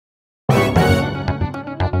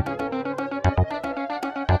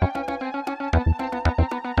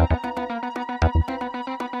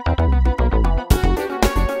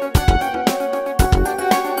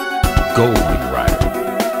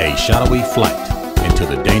shadowy flight into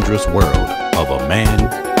the dangerous world of a man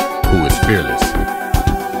who is fearless.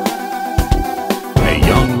 A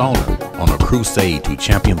young loner on a crusade to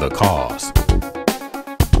champion the cause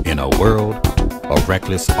in a world of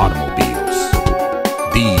reckless automobiles.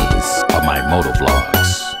 These are my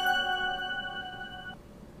motovlogs.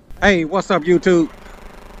 Hey, what's up, YouTube?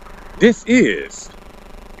 This is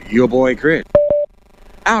your boy Chris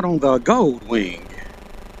out on the Goldwing.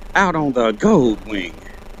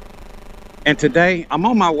 And today I'm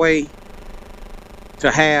on my way to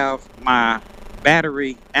have my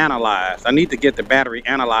battery analyzed. I need to get the battery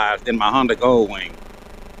analyzed in my Honda Goldwing.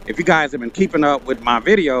 If you guys have been keeping up with my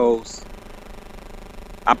videos,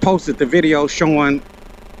 I posted the video showing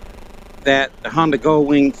that the Honda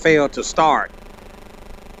Goldwing failed to start.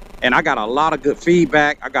 And I got a lot of good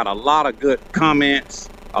feedback. I got a lot of good comments.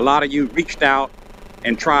 A lot of you reached out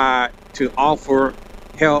and tried to offer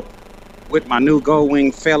help with my new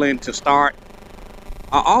Goldwing failing to start.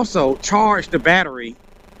 I also charged the battery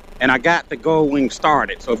and I got the Goldwing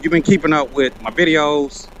started. So if you've been keeping up with my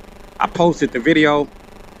videos, I posted the video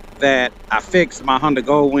that I fixed my Honda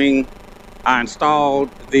Goldwing. I installed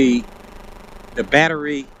the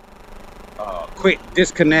battery quick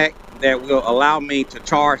disconnect that will allow me to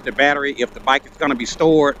charge the battery if the bike is going to be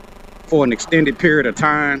stored for an extended period of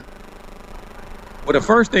time. Well, the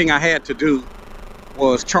first thing I had to do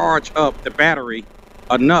was charge up the battery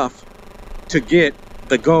enough to get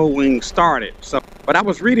the Goldwing started. But I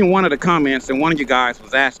was reading one of the comments and one of you guys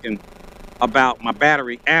was asking about my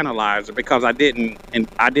battery analyzer because I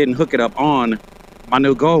didn't hook it up on my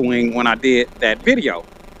new Goldwing when I did that video.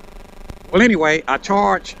 Well, anyway, I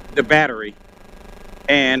charged the battery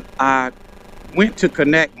and I went to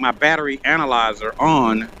connect my battery analyzer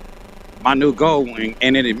on my new Goldwing,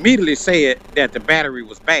 and it immediately said that the battery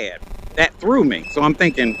was bad. That threw me. So I'm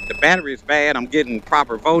thinking the battery is bad. I'm getting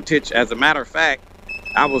proper voltage. As a matter of fact,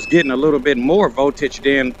 I was getting a little bit more voltage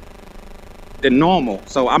than normal.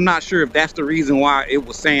 So I'm not sure if that's the reason why it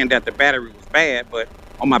was saying that the battery was bad, but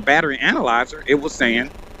on my battery analyzer, it was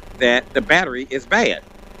saying that the battery is bad.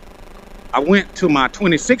 I went to my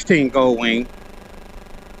 2016 Goldwing,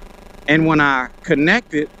 and when I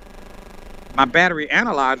connected my battery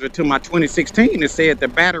analyzer to my 2016, it said the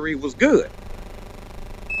battery was good.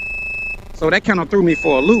 So that kind of threw me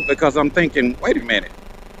for a loop because I'm thinking, wait a minute.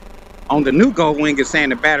 On the new Goldwing, it's saying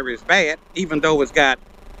the battery is bad, even though it's got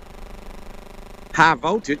high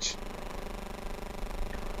voltage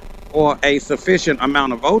or a sufficient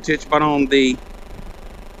amount of voltage. But on the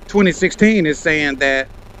 2016, it's saying that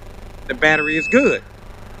the battery is good.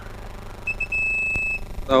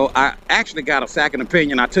 So I actually got a second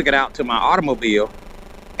opinion. I took it out to my automobile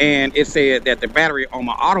and it said that the battery on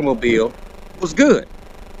my automobile was good.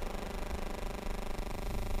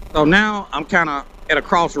 So now I'm kind of at a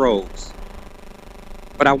crossroads.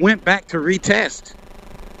 But I went back to retest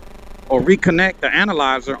or reconnect the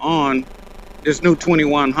analyzer on this new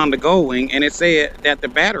 21 Honda Goldwing, and it said that the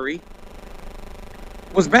battery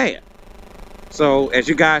was bad. So as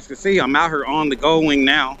you guys can see, I'm out here on the Goldwing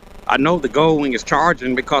now. I know the Goldwing is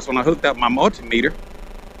charging because when I hooked up my multimeter,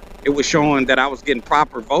 it was showing that I was getting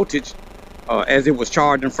proper voltage as it was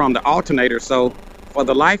charging from the alternator. So for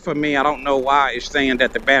the life of me, I don't know why it's saying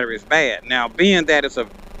that the battery is bad. Now, being that it's a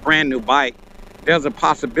brand new bike, there's a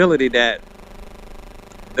possibility that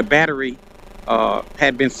the battery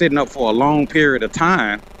had been sitting up for a long period of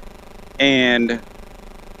time. And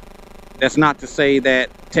that's not to say that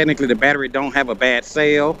technically the battery don't have a bad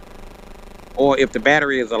cell, or if the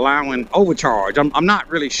battery is allowing overcharge. I'm not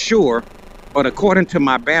really sure, but according to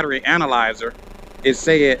my battery analyzer, it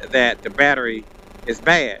said that the battery is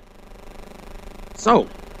bad. So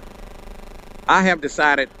I have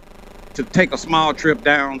decided to take a small trip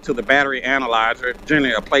down to the battery analyzer,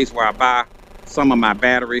 generally a place where I buy some of my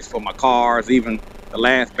batteries for my cars, even the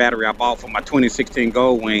last battery I bought for my 2016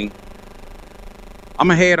 Goldwing. I'm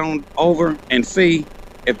gonna head on over and see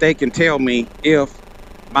if they can tell me if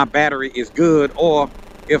my battery is good or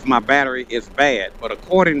if my battery is bad. But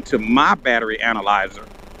according to my battery analyzer,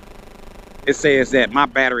 it says that my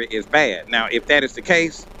battery is bad. Now, if that is the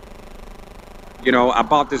case, you know, I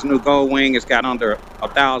bought this new Goldwing. It's got under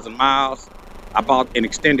 1,000 miles. I bought an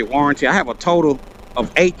extended warranty. I have a total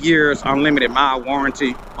of 8 years unlimited mile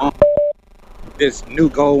warranty on this new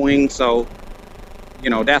Goldwing. So, you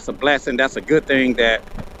know, that's a blessing. That's a good thing that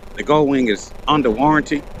the Goldwing is under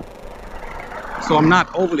warranty. So I'm not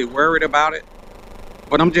overly worried about it,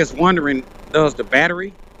 but I'm just wondering, does the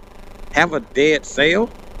battery have a dead cell?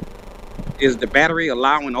 Is the battery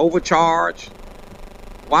allowing overcharge?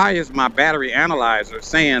 Why is my battery analyzer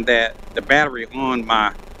saying that the battery on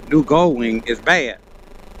my new Goldwing is bad?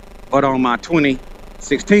 but on my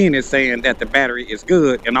 2016 it's saying that the battery is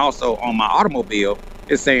good, and also on my automobile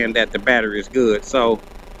it's saying that the battery is good. So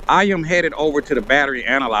I am headed over to the battery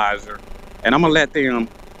analyzer, and I'm gonna let them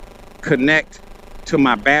connect to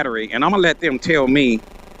my battery, and I'm gonna let them tell me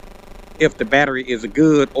if the battery is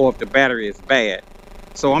good or if the battery is bad.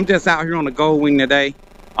 So I'm just out here on the Goldwing today.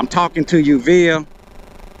 I'm talking to you via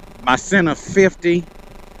my Center 50,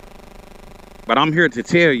 but I'm here to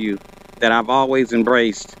tell you that I've always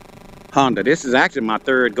embraced Honda. This is actually my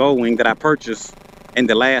third Goldwing that I purchased in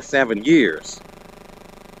the last 7 years.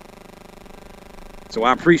 So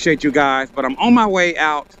I appreciate you guys, but I'm on my way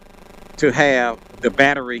out to have the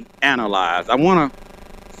battery analyzed. I want to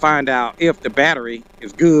find out if the battery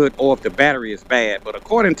is good or if the battery is bad. But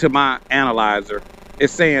according to my analyzer,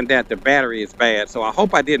 it's saying that the battery is bad. So I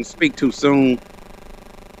hope I didn't speak too soon.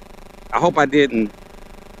 I hope I didn't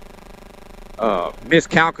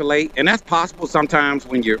miscalculate, and that's possible sometimes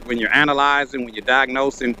when you're analyzing, when you're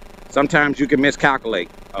diagnosing. Sometimes you can miscalculate.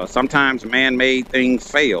 Sometimes man-made things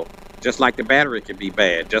fail, just like the battery could be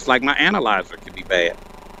bad, just like my analyzer could be bad.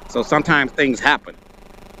 So sometimes things happen.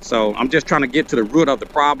 So I'm just trying to get to the root of the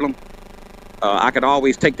problem. I could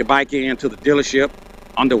always take the bike into the dealership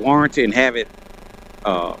under warranty and have it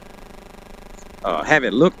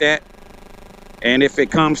looked at, and if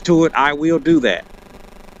it comes to it, I will do that.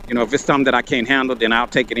 You know, if it's something that I can't handle, then I'll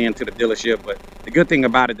take it into the dealership. But the good thing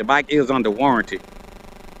about it, the bike is under warranty.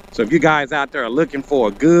 So if you guys out there are looking for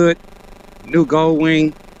a good new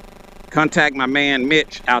Goldwing, contact my man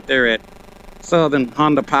Mitch out there at Southern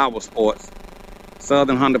Honda Power Sports.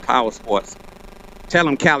 Southern Honda Power Sports. Tell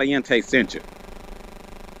him Caliente sent you.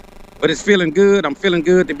 But it's feeling good. I'm feeling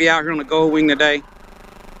good to be out here on the Goldwing today.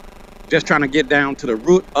 Just trying to get down to the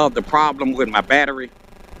root of the problem with my battery.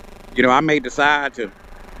 You know, I may decide to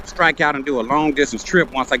strike out and do a long distance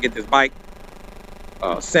trip once I get this bike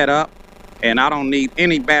set up, and I don't need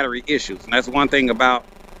any battery issues. And that's one thing about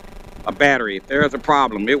a battery. If there's a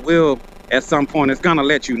problem, it will, at some point, it's gonna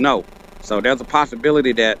let you know. So there's a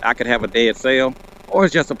possibility that I could have a dead cell, or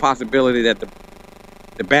it's just a possibility that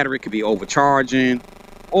the battery could be overcharging,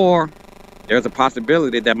 or there's a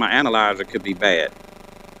possibility that my analyzer could be bad.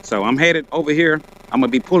 So I'm headed over here. I'm gonna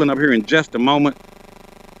be pulling up here in just a moment.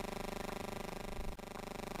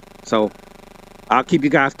 So I'll keep you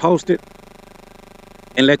guys posted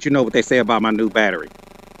and let you know what they say about my new battery.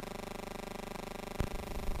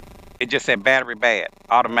 It just said battery bad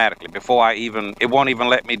automatically before it won't even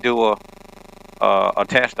let me do a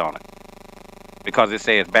test on it because it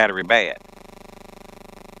says battery bad.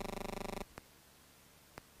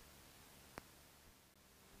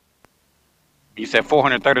 You said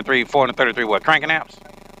 433 what, cranking amps?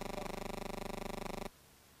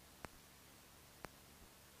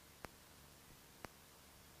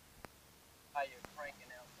 How you're cranking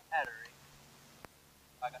out the battery.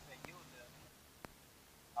 Like I said, use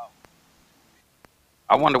the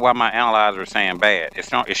I wonder why my analyzer is saying bad. It's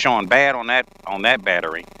showing bad on that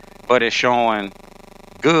battery, but it's showing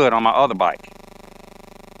good on my other bike.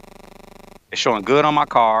 It's showing good on my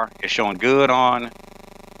car. It's showing good on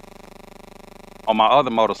my other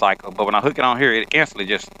motorcycle, but when I hook it on here, it instantly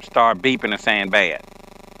just started beeping and saying bad.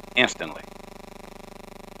 Instantly.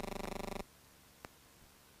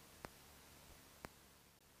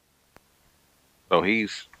 So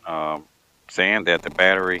he's saying that the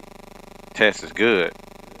battery test is good.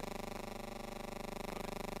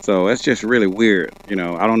 So it's just really weird. You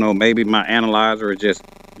know, I don't know, maybe my analyzer is just,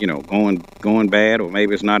 you know, going bad, or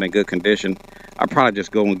maybe it's not in good condition. I'll probably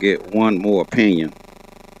just go and get one more opinion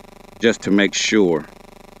just to make sure.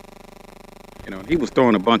 You know, he was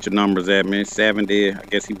throwing a bunch of numbers at me. 70, I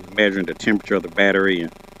guess he was measuring the temperature of the battery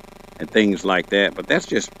and things like that. But that's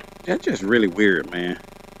just really weird, man.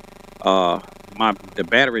 The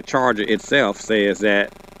battery charger itself says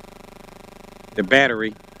that the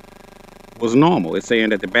battery was normal. It's saying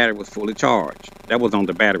that the battery was fully charged. That was on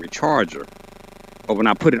the battery charger. But when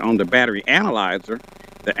I put it on the battery analyzer,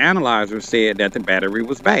 the analyzer said that the battery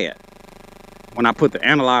was bad. When I put the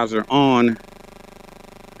analyzer on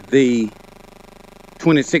the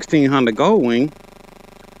 2016 Honda Goldwing,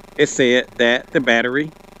 it said that the battery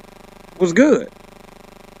was good.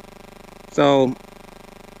 So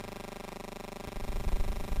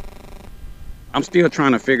I'm still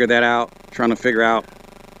trying to figure that out, trying to figure out,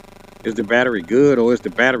 is the battery good or is the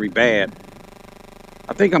battery bad?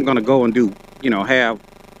 I think I'm gonna go and do, you know, have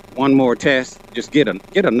one more test, just get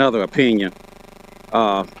another opinion.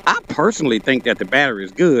 I personally think that the battery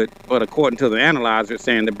is good, but according to the analyzer, it's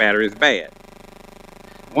saying the battery is bad.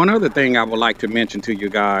 One other thing I would like to mention to you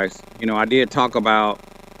guys, you know, I did talk about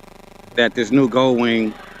that this new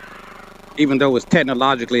Goldwing even though it's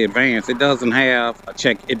technologically advanced, it doesn't have a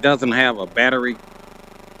check. It doesn't have a battery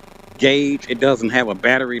gauge. It doesn't have a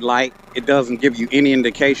battery light. It doesn't give you any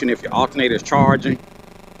indication if your alternator is charging.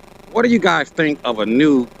 What do you guys think of a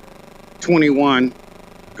new 21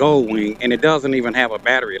 Goldwing, and it doesn't even have a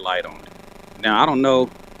battery light on it? Now, I don't know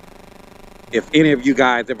if any of you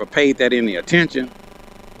guys ever paid that any attention,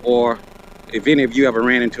 or if any of you ever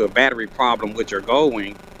ran into a battery problem with your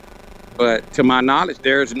Goldwing. But to my knowledge,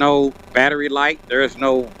 there's no battery light, there's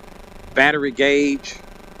no battery gauge,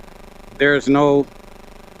 there's no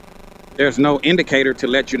indicator to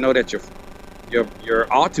let you know that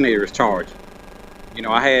your alternator is charged. You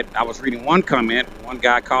know, I was reading one comment, one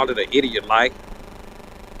guy called it an idiot light,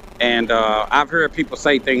 and I've heard people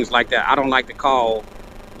say things like that. I don't like to call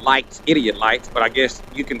lights idiot lights, but I guess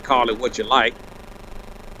you can call it what you like.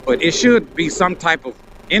 But it should be some type of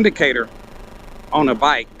indicator on a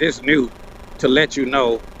bike this new to let you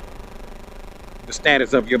know the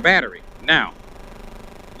status of your battery. Now,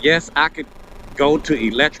 yes, I could go to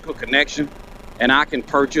electrical connection and I can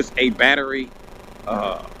purchase a battery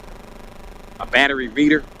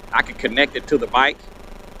reader. I can connect it to the bike,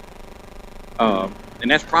 and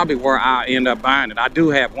that's probably where I end up buying it. I do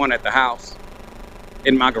have one at the house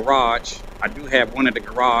in my garage. I do have one in the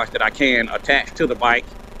garage that I can attach to the bike,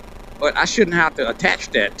 but I shouldn't have to attach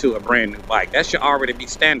that to a brand new bike. That should already be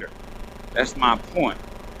standard. That's my point.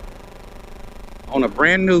 On a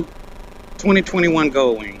brand new 2021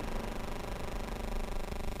 Goldwing,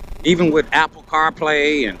 even with Apple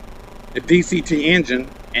CarPlay and the DCT engine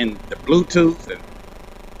and the Bluetooth and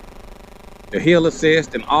the hill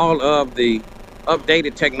assist and all of the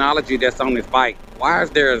updated technology that's on this bike, why is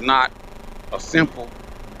there not a simple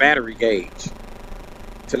battery gauge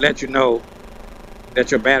to let you know that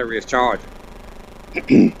your battery is charging?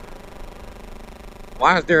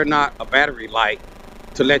 Why is there not a battery light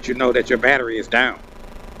to let you know that your battery is down?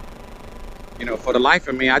 You know, for the life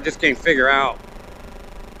of me, I just can't figure out,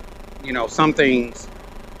 you know, some things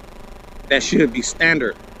that should be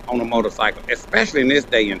standard on a motorcycle, especially in this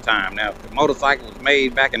day and time. Now, if the motorcycle was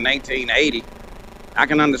made back in 1980, I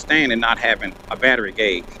can understand it not having a battery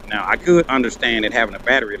gauge. Now, I could understand it having a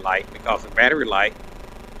battery light because a battery light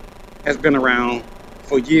has been around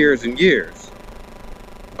for years and years.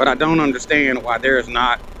 But I don't understand why there is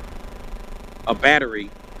not a battery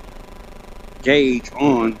gauge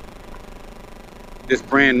on this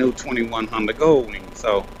brand new 21 Honda Goldwing.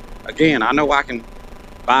 So again, I know I can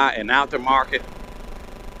buy an aftermarket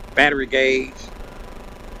battery gauge.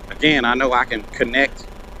 Again, I know I can connect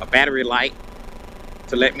a battery light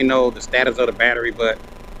to let me know the status of the battery, but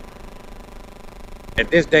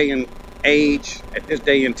at this day and age, at this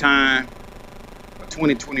day and time, a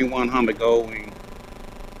 2021 Honda Goldwing,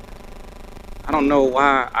 I don't know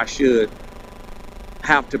why I should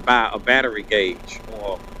have to buy a battery gauge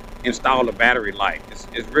or install a battery light.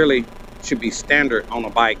 It really should be standard on a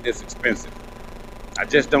bike this expensive. I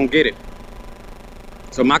just don't get it.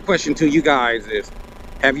 So my question to you guys is,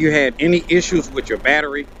 have you had any issues with your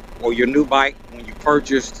battery or your new bike when you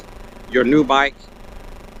purchased your new bike?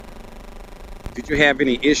 Did you have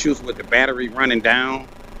any issues with the battery running down?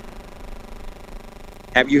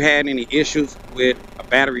 Have you had any issues with a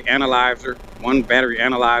battery analyzer? One battery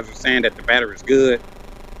analyzer saying that the battery is good,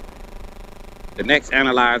 the next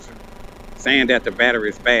analyzer saying that the battery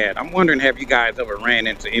is bad. I'm wondering, have you guys ever ran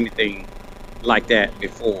into anything like that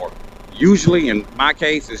before? Usually, in my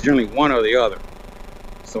case, it's generally one or the other.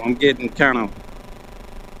 So I'm getting kind of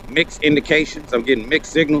mixed indications. I'm getting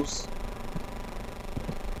mixed signals.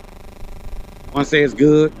 One says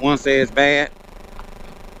good, one says bad.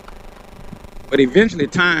 But eventually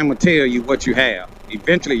time will tell you what you have.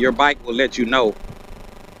 Eventually your bike will let you know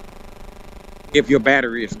if your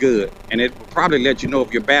battery is good. And it will probably let you know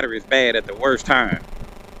if your battery is bad at the worst time.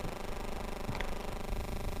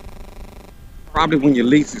 Probably when you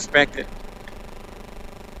least expect it.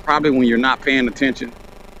 Probably when you're not paying attention.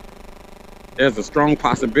 There's a strong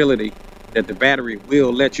possibility that the battery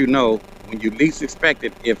will let you know when you least expect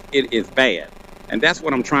it if it is bad. And that's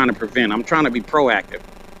what I'm trying to prevent. I'm trying to be proactive,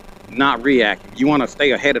 not reactive. You want to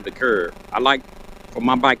stay ahead of the curve. I like for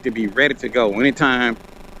my bike to be ready to go. Anytime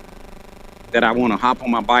that I want to hop on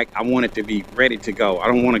my bike, I want it to be ready to go. I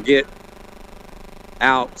don't want to get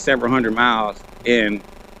out several hundred miles and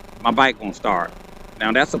my bike won't start.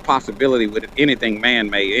 Now that's a possibility with anything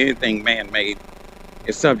man-made. Anything man-made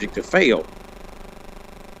is subject to fail.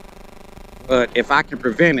 But if I can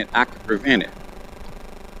prevent it, I can prevent it.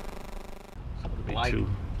 Like,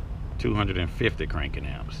 250 cranking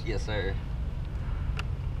amps. yes, sir.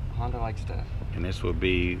 Honda likes stuff. And this will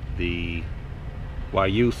be the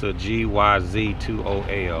Yusa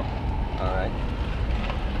GYZ20L. All right.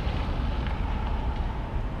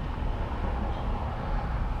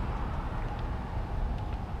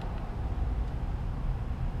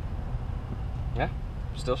 Yeah,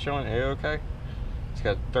 still showing A-okay. It's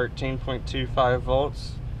got 13.25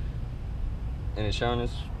 volts, and it's showing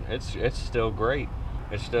it's still great.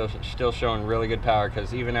 It's still showing really good power,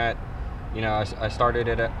 because even at, you know, I started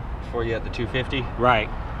it for you at the 250. Right.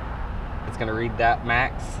 It's gonna read that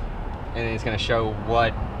max, and it's gonna show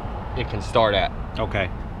what it can start at. Okay.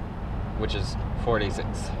 Which is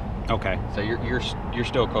 486. Okay. So you're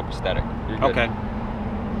still copacetic. You're good. Okay.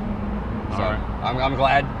 So All right. I'm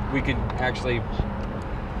glad we could actually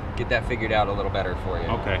get that figured out a little better for you.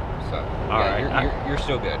 Okay. So All yeah, right. you're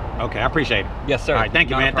still good. Okay, I appreciate it. Yes, sir. All right, thank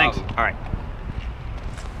you, Not a man. Thanks. problem. All right.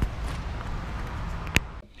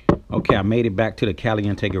 Okay, I made it back to the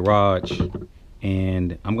Caliente garage,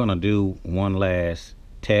 and I'm gonna do one last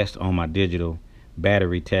test on my digital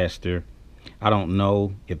battery tester. I don't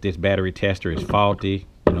know if this battery tester is faulty.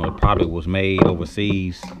 You know, it probably was made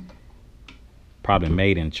overseas, probably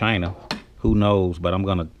made in China. Who knows? But I'm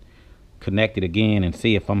gonna connect it again and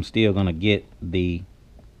see if I'm still gonna get the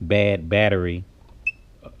bad battery.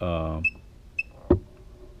 I'm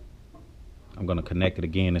gonna connect it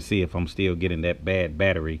again and see if I'm still getting that bad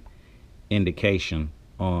battery indication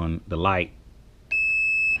on the light.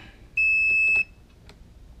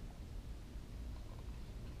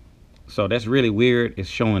 So that's really weird. It's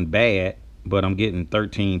showing bad, but I'm getting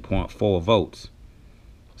 13.4 volts.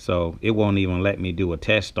 So it won't even let me do a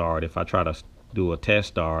test start. If I try to do a test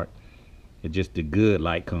start, it just, the good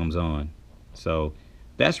light comes on. So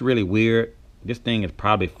that's really weird. This thing is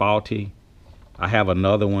probably faulty. I have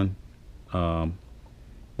another one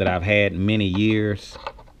that I've had many years.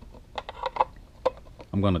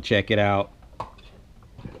 I'm gonna check it out.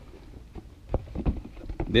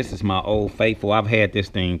 This is my old faithful. I've had this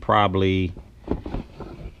thing I probably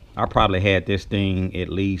had this thing at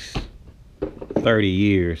least 30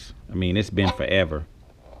 years. I mean, it's been forever.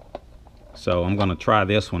 So I'm gonna try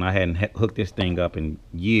this one. I hadn't hooked this thing up in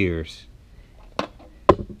years.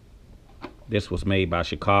 This was made by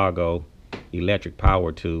Chicago Electric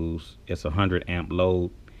Power Tools. It's a 100 amp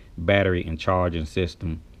load battery and charging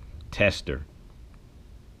system tester.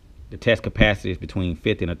 The test capacity is between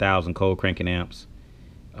 50 and 1,000 cold cranking amps.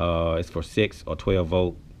 It's for 6 or 12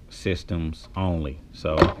 volt systems only.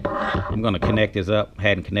 So I'm gonna connect this up.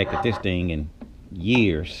 Hadn't connected this thing in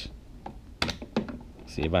years.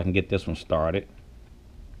 See if I can get this one started.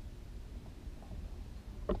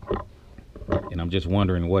 And I'm just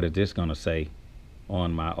wondering, what is this gonna say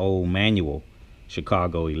on my old manual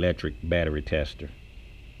Chicago Electric battery tester.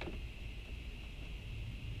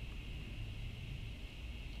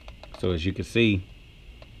 So as you can see,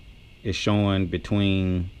 it's showing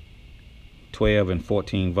between 12 and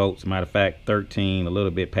 14 volts. Matter of fact, 13, a little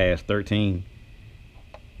bit past 13.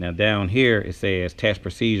 Now down here it says test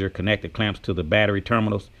procedure, connect the clamps to the battery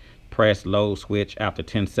terminals, press load switch after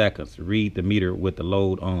 10 seconds, read the meter with the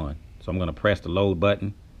load on. So I'm going to press the load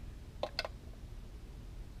button.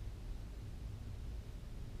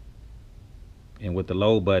 And with the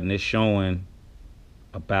load button, it's showing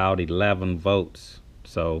about 11 volts.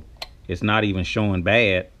 So it's not even showing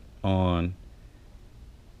bad on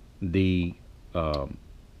the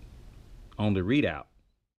readout.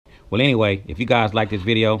 Well, anyway, if you guys like this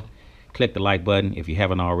video, click the like button. If you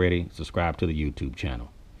haven't already, subscribe to the YouTube channel.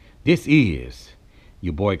 This is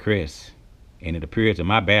your boy Chris, and it appears that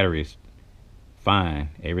my battery is fine.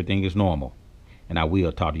 Everything is normal, and I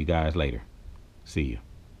will talk to you guys later. See you.